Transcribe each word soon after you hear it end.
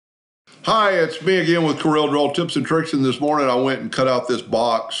Hi, it's me again with Corel Draw Tips and Tricks, and this morning I went and cut out this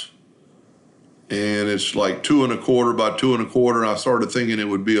box, and it's like 2 1/4 by 2 1/4, and I started thinking it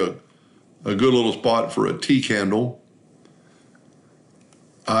would be a good little spot for a tea candle.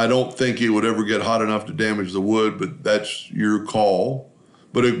 I don't think it would ever get hot enough to damage the wood, but that's your call.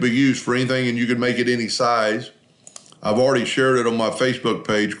 But it could be used for anything, and you can make it any size. I've already shared it on my Facebook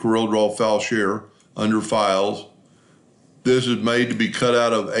page, Corel Draw File Share, under Files. This is made to be cut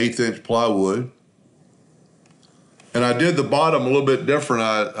out of 1/8" plywood. And I did the bottom a little bit different.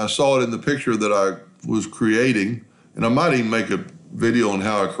 I saw it in the picture that I was creating, and I might even make a video on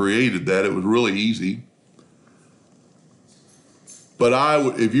how I created that. It was really easy. But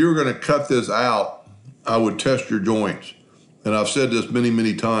if you were gonna cut this out, I would test your joints. And I've said this many,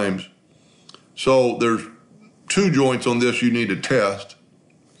 many times. So there's 2 joints on this you need to test.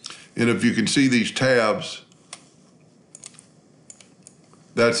 And if you can see these tabs,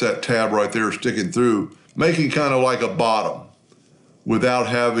 that's that tab right there sticking through, making kind of like a bottom without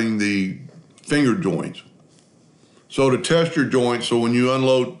having the finger joints. So to test your joints, so when you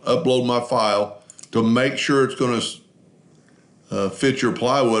upload my file, to make sure it's gonna fit your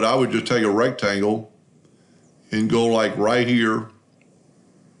plywood, I would just take a rectangle and go like right here,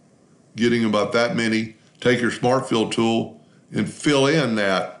 getting about that many, take your Smart Fill tool and fill in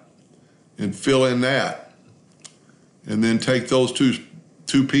that, and fill in that. And then take those two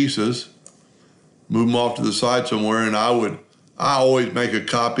pieces, move them off to the side somewhere, and I always make a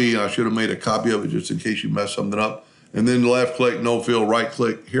copy, and I should have made a copy of it just in case you mess something up. And then left click, no fill, right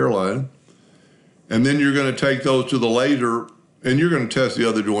click, hairline. And then you're gonna take those to the laser, and you're gonna test the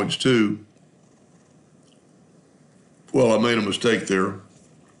other joints too. Well, I made a mistake there.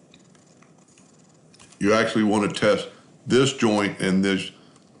 You actually wanna test this joint and this.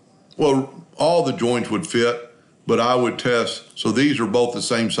 Well, all the joints would fit, but I would test, so these are both the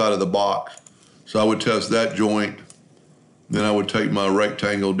same side of the box. So I would test that joint, then I would take my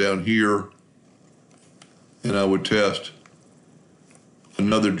rectangle down here, and I would test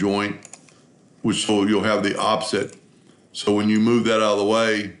another joint, so you'll have the opposite. So when you move that out of the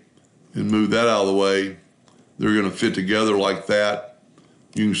way and move that out of the way, they're gonna fit together like that.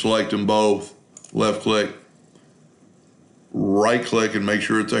 You can select them both, left click, right click, and make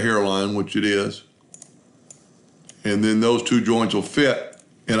sure it's a hairline, which it is. And then those 2 joints will fit.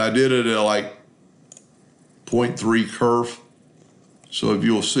 And I did it at like 0.3 kerf. So if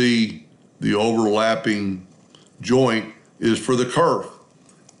you'll see, the overlapping joint is for the kerf.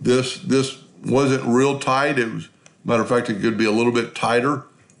 This wasn't real tight. It was, matter of fact, it could be a little bit tighter,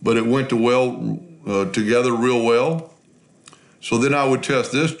 but it went together real well. So then I would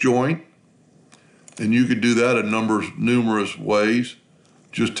test this joint, and you could do that in numerous ways.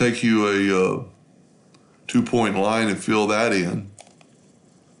 Just take you a 2-point line and fill that in.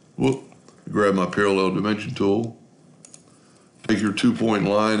 Whoop, grab my parallel dimension tool. Take your 2-point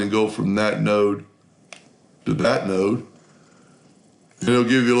line and go from that node to that node. And it'll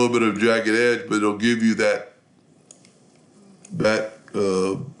give you a little bit of jagged edge, but it'll give you that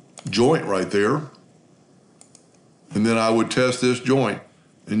joint right there. And then I would test this joint.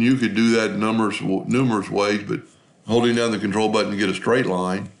 And you could do that in numerous ways, but holding down the control button to get a straight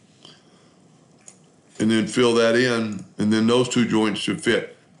line, and then fill that in, and then those 2 joints should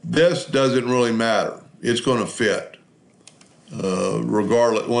fit. This doesn't really matter. It's gonna fit,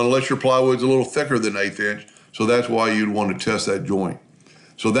 regardless, well, unless your plywood's a little thicker than 1/8". So that's why you'd want to test that joint.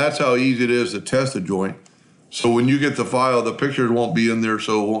 So that's how easy it is to test a joint. So when you get the file, the pictures won't be in there,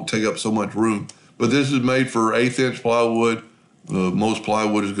 so it won't take up so much room. But this is made for 1/8" plywood. Most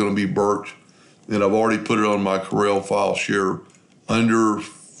plywood is gonna be birch. And I've already put it on my Corel File Share under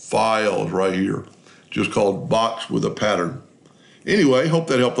Files right here, just called Box with a Pattern. Anyway, hope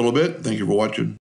that helped a little bit. Thank you for watching.